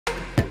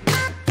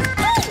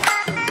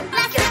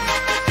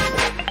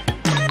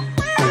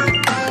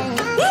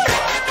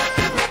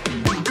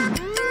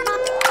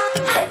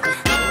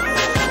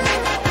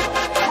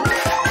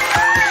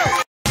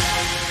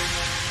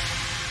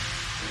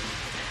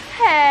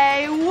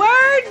Hey,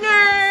 word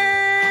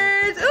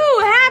nerds! Ooh,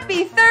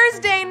 happy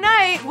Thursday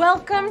night!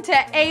 Welcome to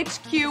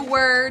HQ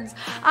Words.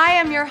 I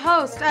am your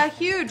host, a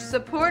huge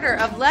supporter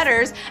of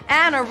letters,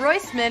 Anna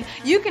Roisman.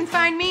 You can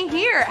find me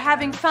here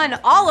having fun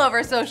all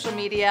over social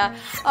media.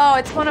 Oh,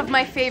 it's one of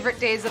my favorite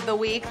days of the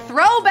week,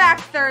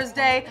 Throwback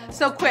Thursday.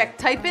 So quick,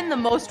 type in the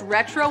most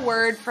retro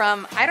word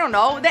from, I don't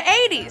know, the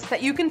 80s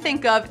that you can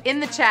think of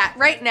in the chat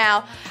right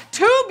now.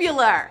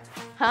 Tubular.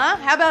 Huh?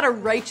 How about a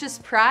righteous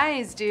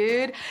prize,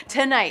 dude?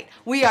 Tonight,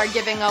 we are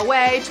giving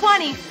away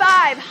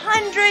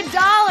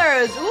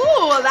 $2,500.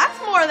 Ooh, that's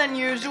more than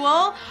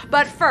usual.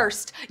 But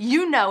first,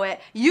 you know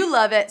it, you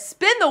love it.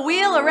 Spin the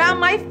wheel around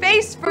my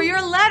face for your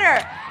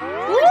letter.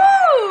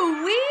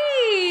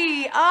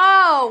 Woo-wee!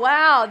 Oh,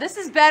 wow. This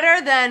is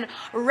better than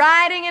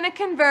riding in a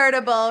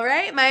convertible,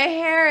 right? My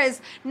hair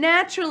is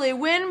naturally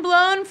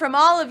windblown from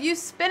all of you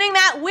spinning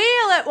that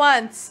wheel at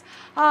once.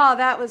 Oh,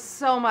 that was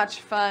so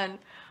much fun.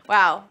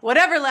 Wow,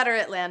 whatever letter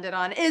it landed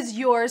on is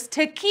yours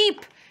to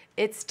keep.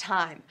 It's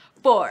time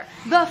for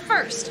the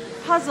first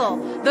puzzle.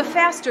 The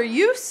faster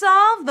you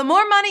solve, the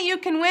more money you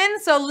can win,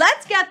 so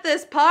let's get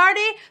this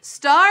party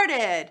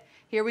started.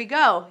 Here we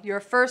go. Your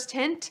first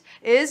hint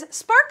is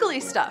sparkly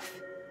stuff.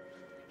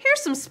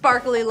 Here's some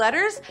sparkly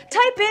letters.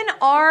 Type in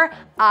R,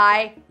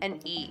 I,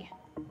 and E.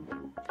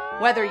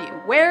 Whether you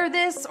wear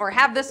this or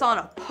have this on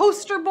a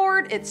poster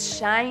board, it's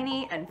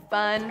shiny and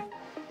fun.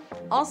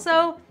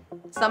 Also,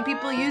 some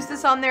people use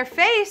this on their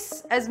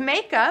face as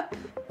makeup.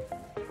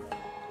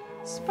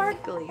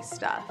 Sparkly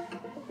stuff.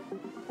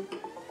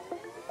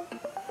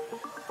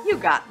 You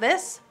got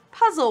this.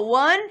 Puzzle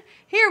 1.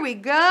 Here we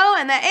go,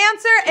 and the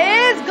answer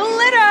is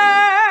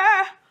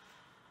glitter.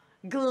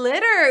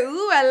 Glitter.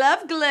 Ooh, I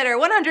love glitter.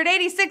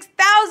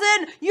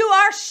 186,000. You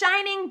are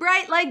shining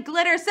bright like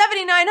glitter.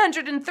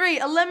 7,903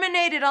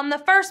 eliminated on the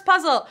first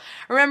puzzle.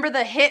 Remember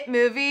the hit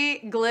movie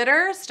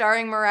Glitter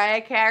starring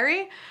Mariah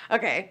Carey?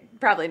 Okay,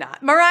 probably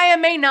not. Mariah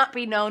may not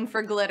be known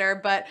for glitter,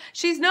 but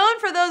she's known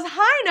for those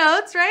high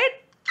notes, right?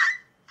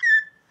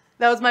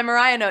 That was my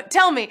Mariah note.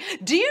 Tell me,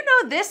 do you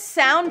know this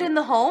sound in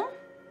the home?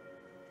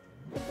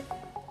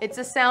 It's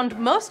a sound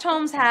most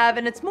homes have,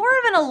 and it's more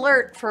of an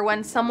alert for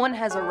when someone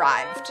has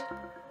arrived.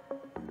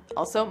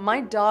 Also,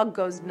 my dog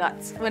goes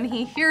nuts when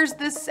he hears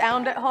this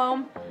sound at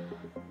home.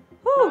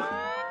 Whew.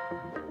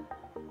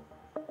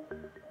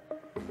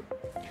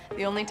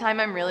 The only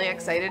time I'm really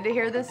excited to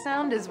hear this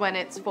sound is when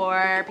it's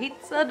for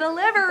pizza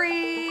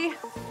delivery.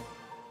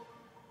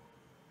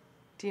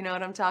 Do you know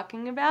what I'm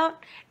talking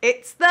about?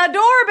 It's the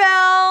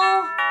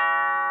doorbell.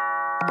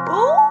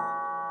 Ooh.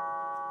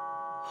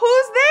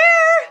 Who's there?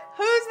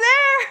 Who's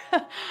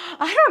there?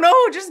 I don't know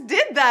who just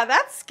did that.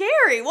 That's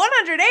scary.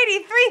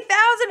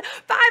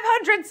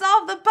 183,500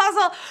 solved the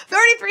puzzle.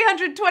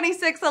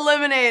 3,326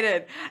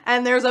 eliminated.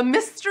 And there's a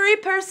mystery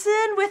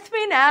person with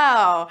me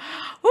now.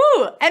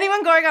 Ooh,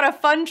 anyone going on a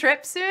fun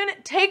trip soon?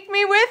 Take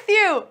me with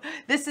you.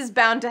 This is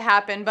bound to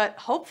happen, but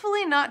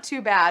hopefully not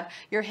too bad.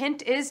 Your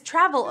hint is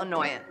travel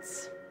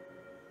annoyance.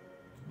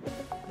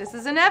 This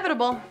is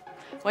inevitable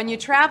when you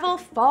travel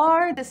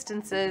far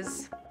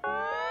distances.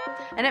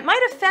 And it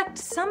might affect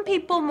some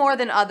people more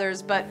than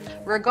others, but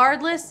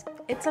regardless,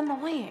 it's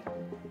annoying.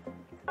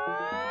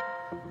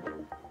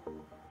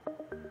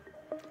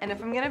 And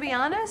if I'm gonna be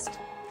honest,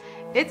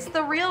 it's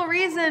the real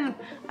reason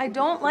I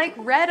don't like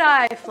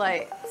red-eye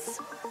flights.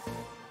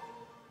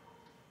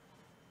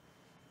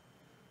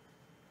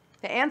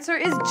 The answer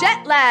is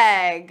jet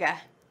lag.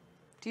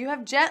 Do you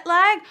have jet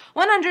lag?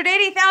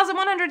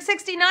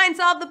 180,169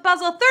 solved the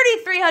puzzle.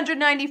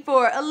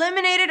 3,394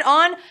 eliminated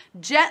on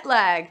jet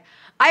lag.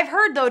 I've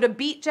heard, though, to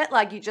beat jet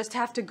lag, you just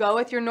have to go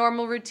with your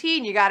normal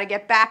routine. You got to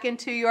get back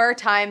into your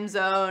time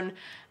zone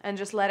and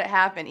just let it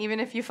happen, even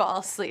if you fall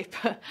asleep.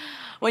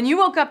 When you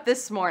woke up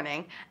this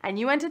morning and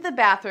you went to the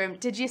bathroom,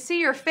 did you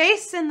see your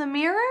face in the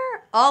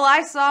mirror? All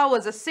I saw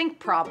was a sink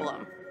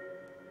problem.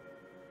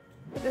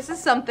 This is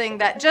something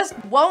that just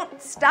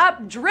won't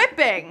stop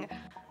dripping.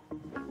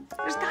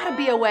 There's got to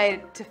be a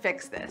way to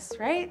fix this,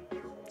 right?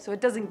 So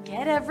it doesn't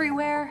get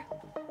everywhere.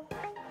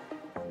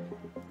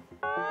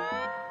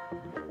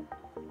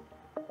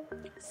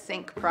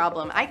 Sink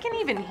problem. I can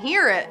even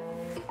hear it.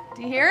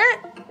 Do you hear it?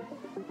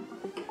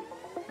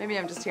 Maybe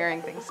I'm just hearing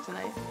things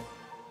tonight.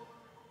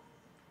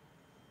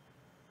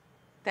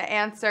 The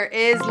answer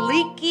is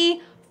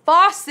leaky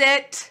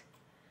faucet.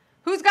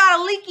 Who's got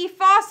a leaky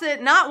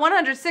faucet? Not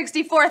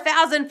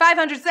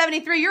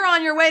 164,573. You're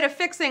on your way to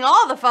fixing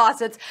all the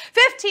faucets.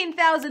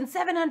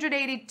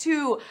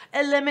 15,782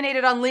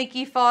 eliminated on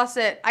leaky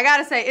faucet. I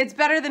gotta say, it's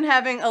better than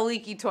having a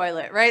leaky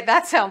toilet, right?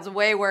 That sounds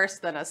way worse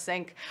than a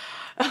sink.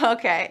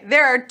 Okay,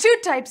 there are two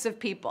types of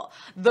people.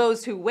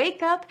 Those who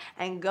wake up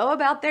and go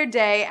about their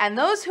day, and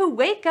those who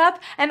wake up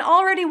and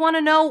already want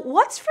to know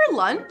what's for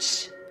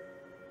lunch.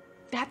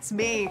 That's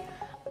me.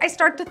 I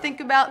start to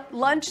think about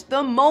lunch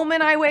the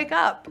moment I wake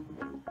up.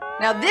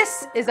 Now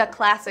this is a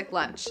classic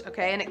lunch,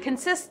 okay? And it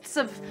consists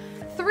of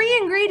 3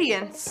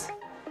 ingredients,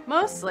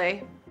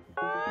 mostly.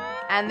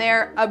 And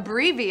they're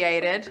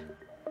abbreviated.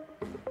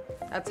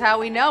 That's how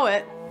we know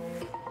it.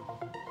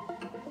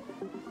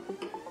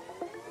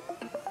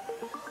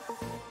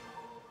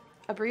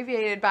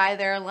 abbreviated by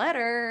their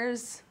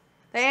letters.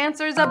 The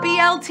answer is a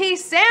BLT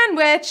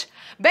sandwich.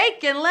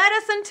 Bacon,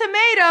 lettuce, and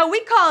tomato.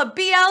 We call it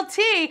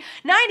BLT.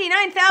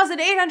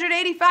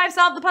 99,885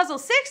 solved the puzzle.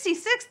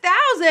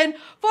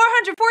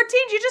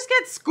 66,414. You just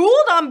get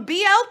schooled on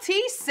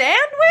BLT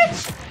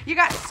sandwich? You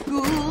got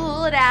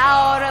schooled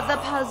out of the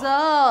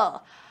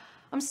puzzle.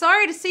 I'm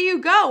sorry to see you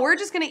go. We're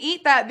just gonna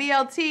eat that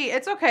BLT.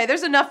 It's okay,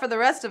 there's enough for the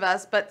rest of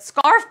us, but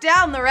scarf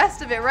down the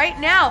rest of it right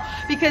now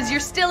because you're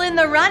still in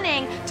the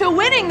running to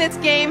winning this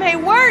game. Hey,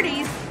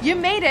 Wordies, you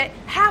made it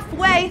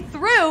halfway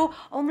through.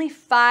 Only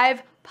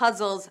 5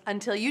 puzzles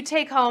until you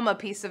take home a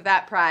piece of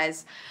that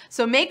prize.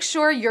 So make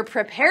sure you're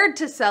prepared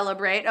to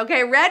celebrate.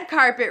 Okay, red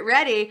carpet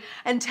ready,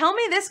 and tell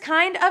me this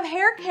kind of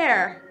hair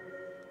care.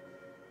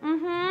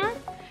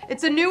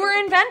 It's a newer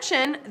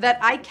invention that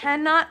I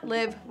cannot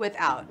live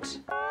without.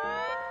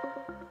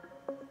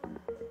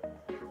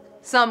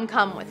 Some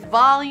come with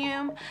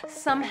volume,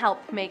 some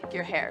help make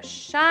your hair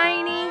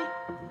shiny.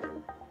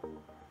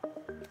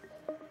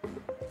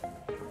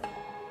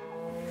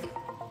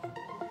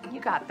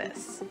 You got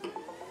this.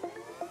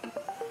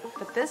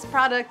 But this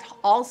product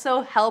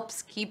also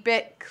helps keep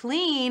it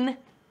clean.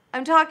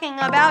 I'm talking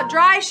about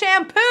dry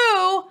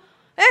shampoo.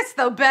 It's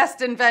the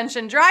best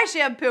invention, dry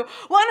shampoo.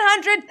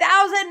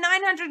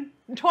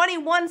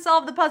 100,921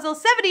 solved the puzzle,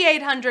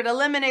 7,800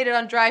 eliminated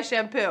on dry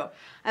shampoo.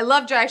 I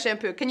love dry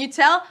shampoo. Can you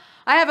tell?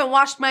 I haven't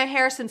washed my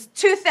hair since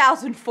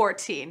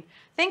 2014,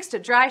 thanks to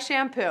dry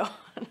shampoo.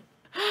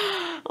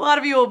 A lot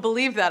of you will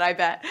believe that, I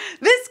bet.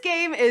 This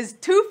game is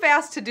too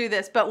fast to do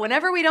this, but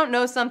whenever we don't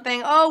know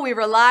something, we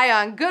rely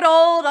on good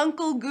old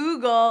Uncle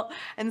Google,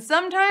 and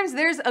sometimes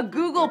there's a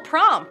Google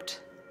prompt.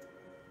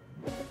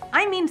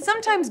 I mean,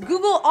 sometimes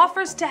Google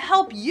offers to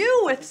help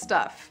you with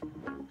stuff.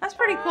 That's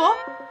pretty cool,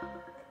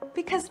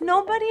 because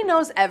nobody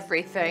knows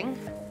everything,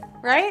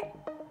 right?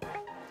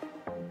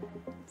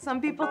 Some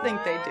people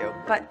think they do,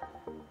 but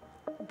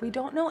we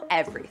don't know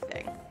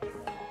everything.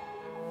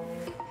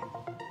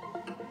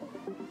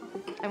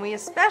 And we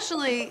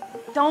especially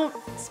don't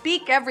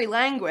speak every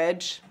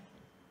language.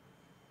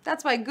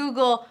 That's why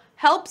Google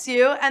helps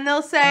you and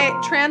they'll say,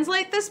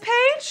 translate this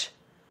page?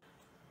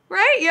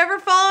 Right? You ever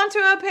fall onto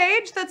a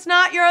page that's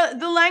not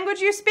the language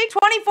you speak?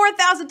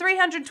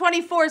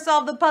 24,324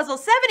 solved the puzzle.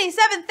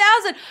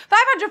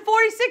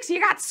 77,546. You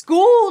got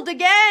schooled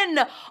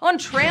again on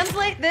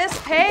translate this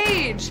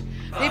page.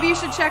 Maybe you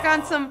should check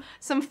on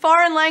some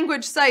foreign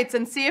language sites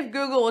and see if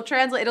Google will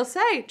translate. It'll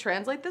say,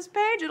 translate this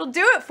page. It'll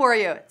do it for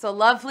you. It's a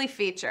lovely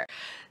feature.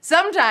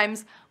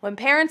 Sometimes when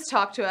parents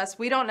talk to us,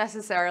 we don't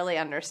necessarily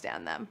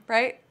understand them,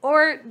 right?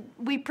 Or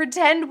we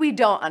pretend we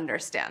don't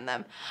understand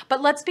them.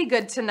 But let's be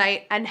good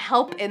tonight and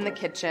help in the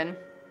kitchen.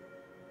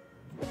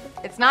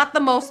 It's not the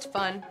most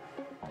fun,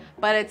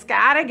 but it's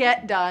gotta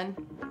get done.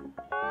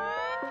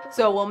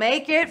 So we'll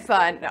make it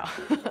fun. No.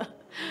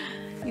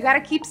 You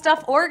gotta keep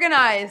stuff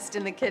organized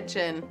in the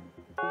kitchen,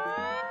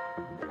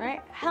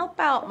 right? Help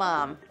out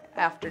Mom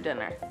after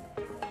dinner.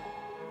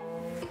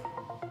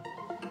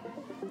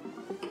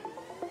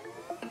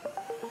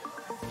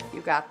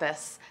 You got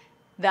this.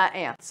 The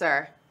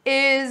answer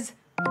is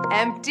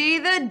empty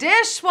the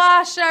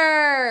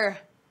dishwasher.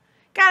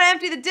 Gotta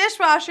empty the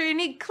dishwasher, you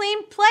need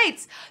clean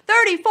plates.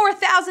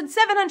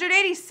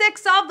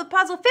 34,786 solved the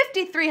puzzle,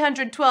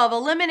 5,312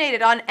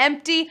 eliminated on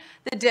empty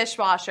the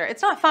dishwasher.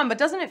 It's not fun, but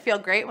doesn't it feel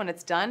great when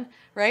it's done,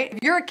 right? If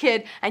you're a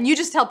kid and you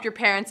just helped your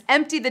parents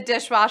empty the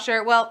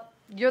dishwasher, well,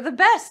 you're the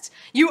best.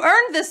 You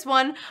earned this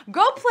one.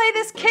 Go play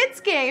this kids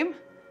game.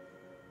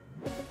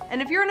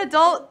 And if you're an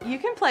adult, you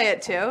can play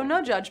it too,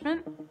 no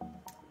judgment.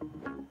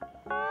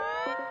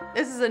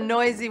 This is a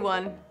noisy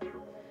one.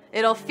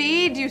 It'll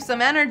feed you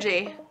some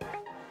energy.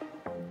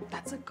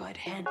 That's a good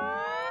hint.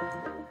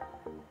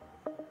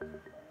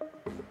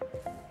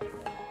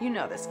 You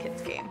know this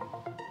kid's game.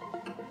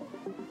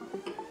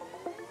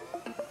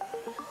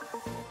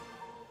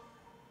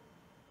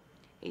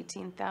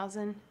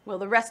 $18,000. Will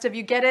the rest of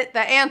you get it? The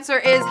answer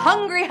is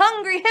hungry,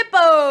 hungry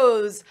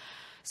hippos.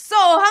 So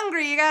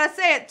hungry, you gotta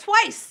say it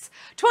twice.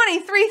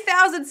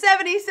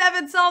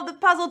 23,077 solved the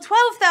puzzle.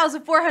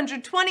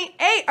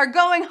 12,428 are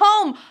going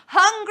home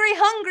hungry,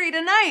 hungry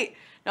tonight.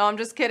 No, I'm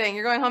just kidding.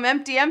 You're going home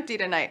empty, empty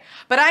tonight.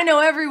 But I know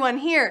everyone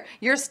here,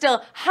 you're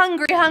still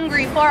hungry,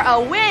 hungry for a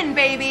win,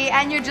 baby.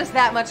 And you're just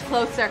that much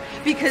closer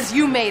because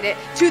you made it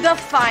to the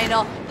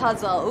final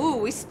puzzle. Ooh,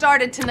 we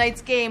started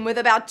tonight's game with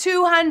about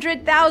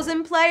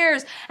 200,000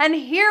 players. And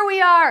here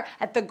we are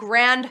at the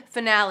grand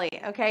finale.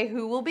 Okay,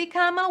 who will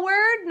become a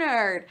word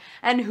nerd?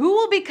 And who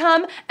will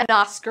become an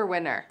Oscar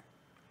winner?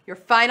 Your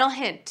final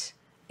hint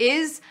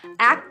is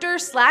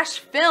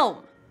actor/film.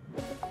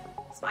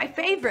 It's my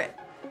favorite.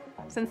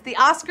 Since the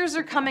Oscars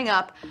are coming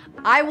up,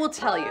 I will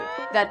tell you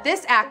that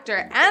this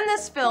actor and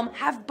this film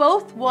have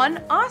both won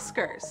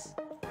Oscars.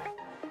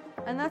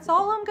 And that's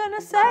all I'm gonna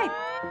say.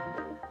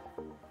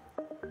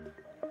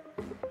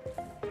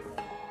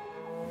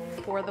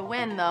 For the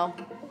win, though.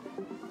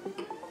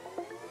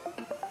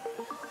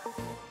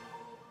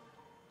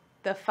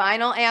 The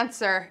final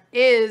answer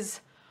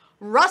is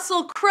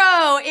Russell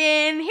Crowe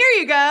in, here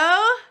you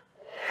go.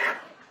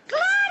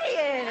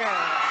 Gladiator.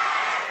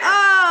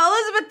 Oh,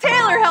 Elizabeth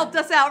Taylor helped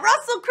us out.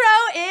 Russell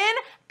Crowe in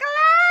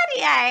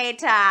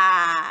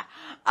Gladiator.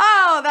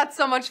 Oh, that's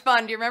so much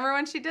fun. Do you remember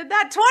when she did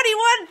that?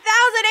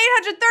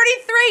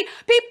 21,833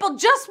 people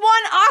just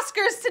won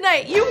Oscars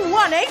tonight. You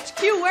won HQ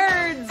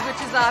Words,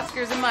 which is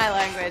Oscars in my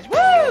language.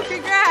 Woo,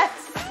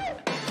 congrats.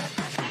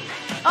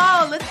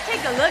 Oh, let's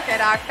take a look at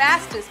our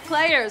fastest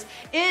players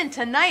in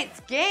tonight's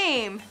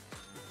game.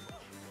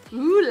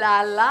 Ooh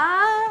la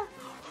la.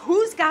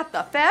 Who's got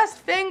the fast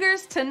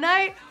fingers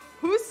tonight?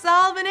 Who's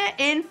solving it?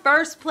 In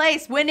first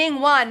place, winning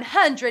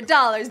 $100,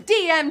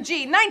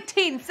 DMG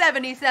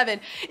 1977.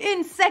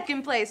 In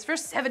second place for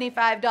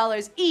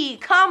 $75, E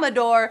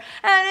Commodore.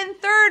 And in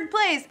third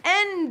place,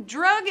 N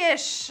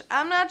Druggish,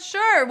 I'm not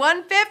sure,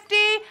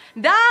 $150.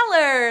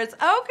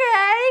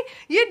 Okay,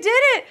 you did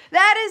it.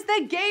 That is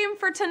the game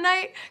for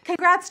tonight.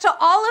 Congrats to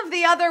all of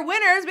the other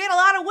winners. We had a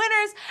lot of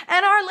winners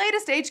and our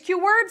latest HQ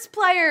Words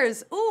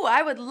players. Ooh,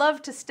 I would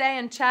love to stay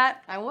and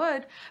chat. I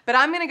would, but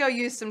I'm gonna go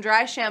use some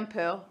dry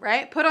shampoo, right?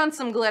 Put on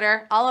some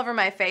glitter all over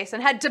my face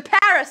and head to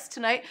Paris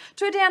tonight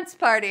to a dance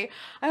party.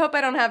 I hope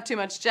I don't have too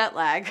much jet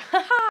lag.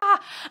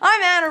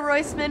 I'm Anna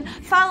Roisman.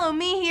 Follow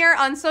me here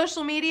on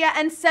social media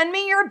and send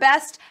me your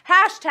best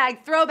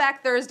hashtag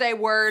Throwback Thursday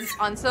words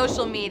on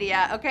social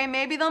media. Okay,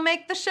 maybe they'll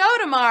make the show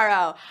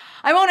tomorrow.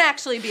 I won't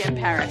actually be in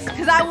Paris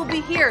because I will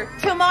be here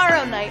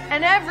tomorrow night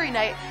and every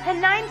night at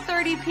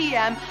 9:30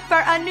 p.m.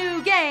 for a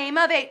new game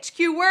of HQ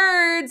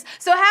Words.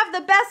 So have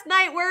the best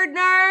night, word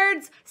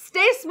nerds.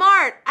 Stay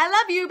smart. I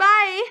love you.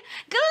 Bye.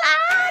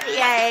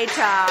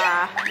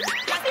 Gladiator.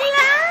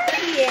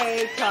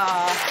 Gladiator.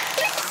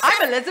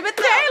 I'm Elizabeth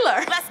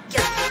Taylor. Let's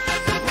get it.